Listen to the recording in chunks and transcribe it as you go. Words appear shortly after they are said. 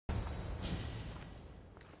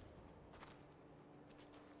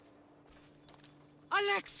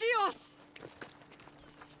Alexios!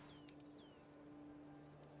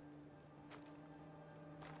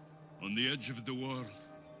 On the edge of the world,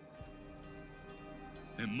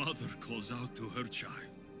 a mother calls out to her child.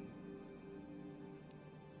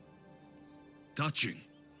 Touching.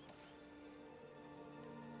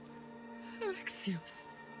 Alexios.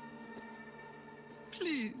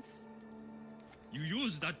 Please. You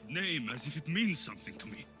use that name as if it means something to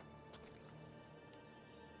me.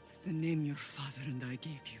 It's the name your father and I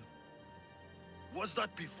gave you. Was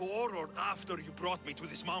that before or after you brought me to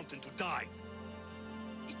this mountain to die?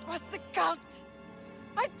 It was the cult!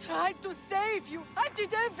 I tried to save you! I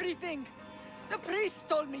did everything! The priest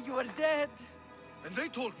told me you were dead. And they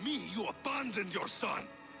told me you abandoned your son!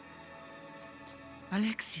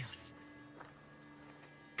 Alexios,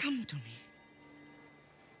 come to me.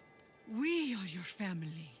 We are your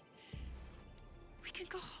family. We can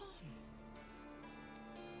go home.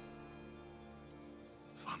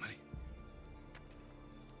 Family?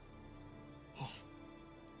 Home?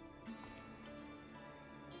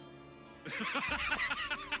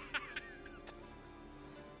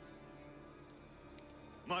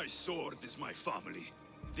 My sword is my family.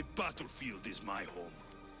 The battlefield is my home.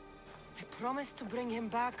 I promised to bring him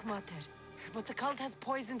back, Mater. But the cult has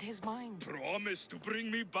poisoned his mind. Promised to bring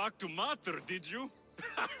me back to Mater, did you?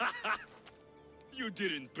 You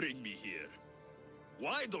didn't bring me here.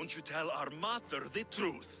 Why don't you tell our Mater the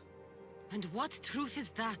truth? And what truth is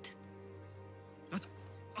that? That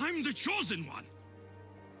I'm the chosen one!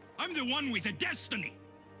 I'm the one with a destiny!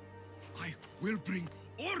 I will bring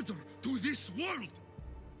order to this world!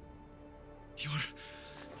 You're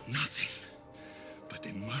nothing but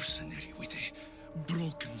a mercenary with a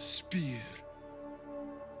broken spear.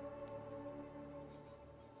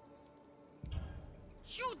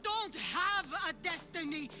 You don't have a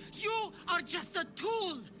destiny! You are just a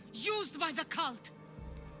tool used by the cult!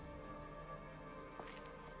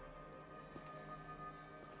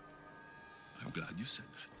 I'm glad you said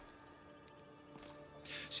that.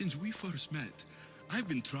 Since we first met, I've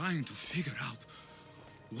been trying to figure out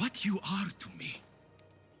what you are to me.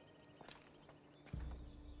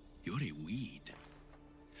 You're a weed,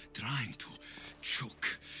 trying to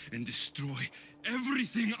choke and destroy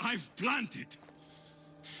everything I've planted.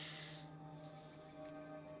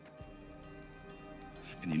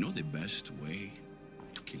 And you know the best way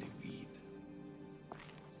to kill a weed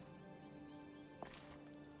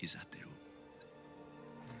is at the root.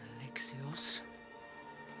 Alexios?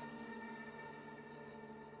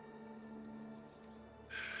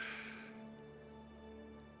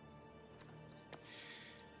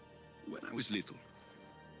 When I was little,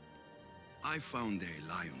 I found a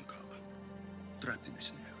lion cub trapped in a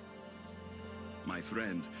snare. My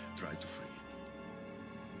friend tried to free it.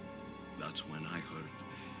 That's when I heard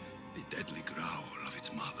the deadly growl of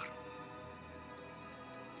its mother.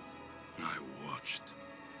 I watched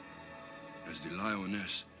as the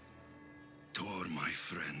lioness tore my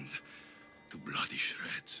friend to bloody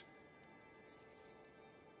shreds.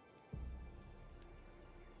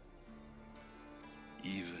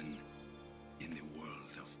 Even in the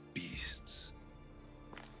world of beasts,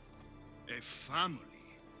 a family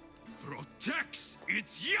protects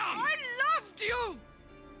its young! I loved you!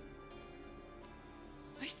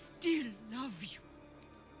 I still love you.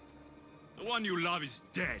 The one you love is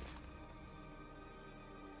dead.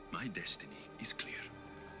 My destiny is clear.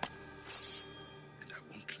 And I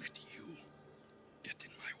won't let you get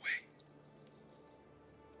in my way.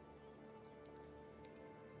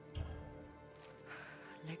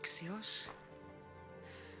 Alexios?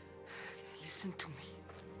 Listen to me.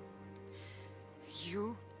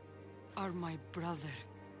 You are my brother.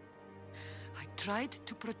 I tried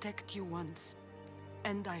to protect you once,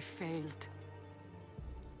 and I failed.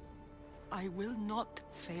 I will not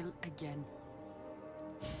fail again.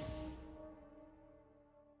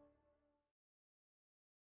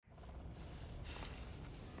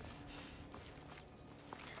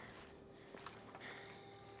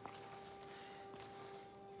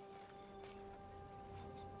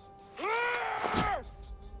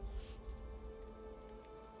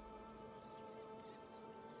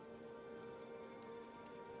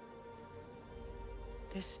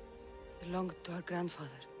 This belonged to our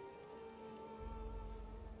grandfather.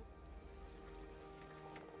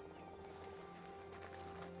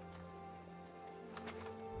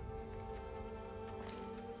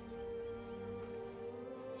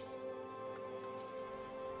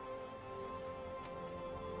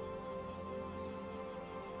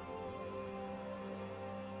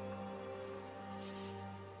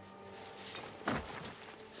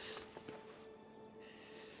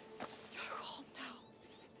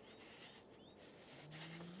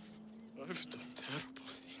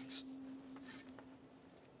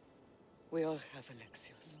 We all have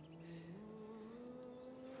Alexios.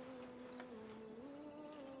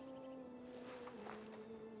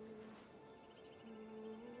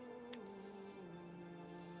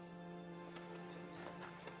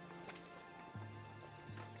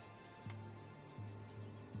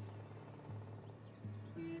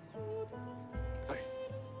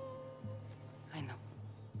 I know.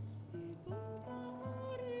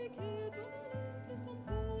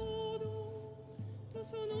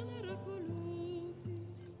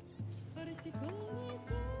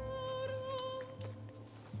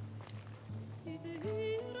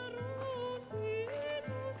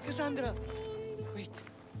 Cassandra! Wait.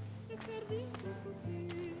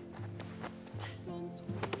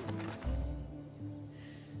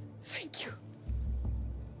 Thank you.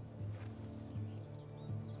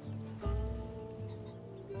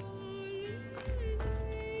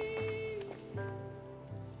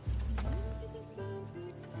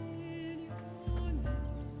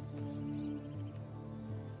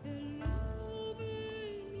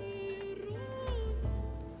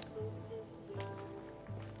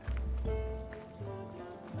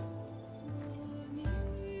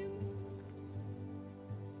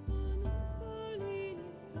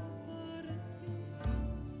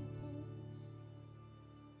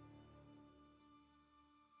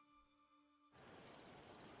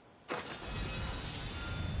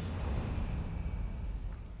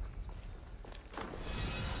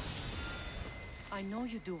 I know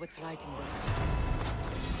you do what's right in the world. You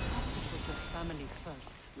have to put your family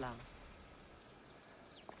first, Lam.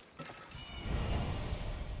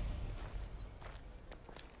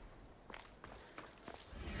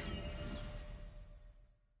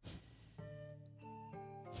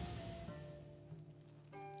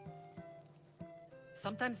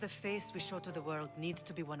 Sometimes the face we show to the world needs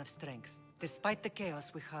to be one of strength, despite the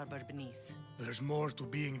chaos we harbor beneath. There's more to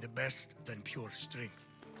being the best than pure strength.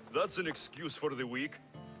 That's an excuse for the weak.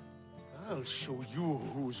 I'll show you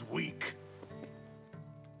who's weak.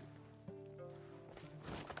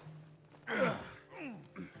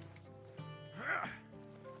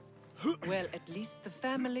 Well, at least the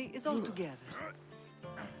family is all together.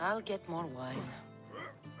 I'll get more wine.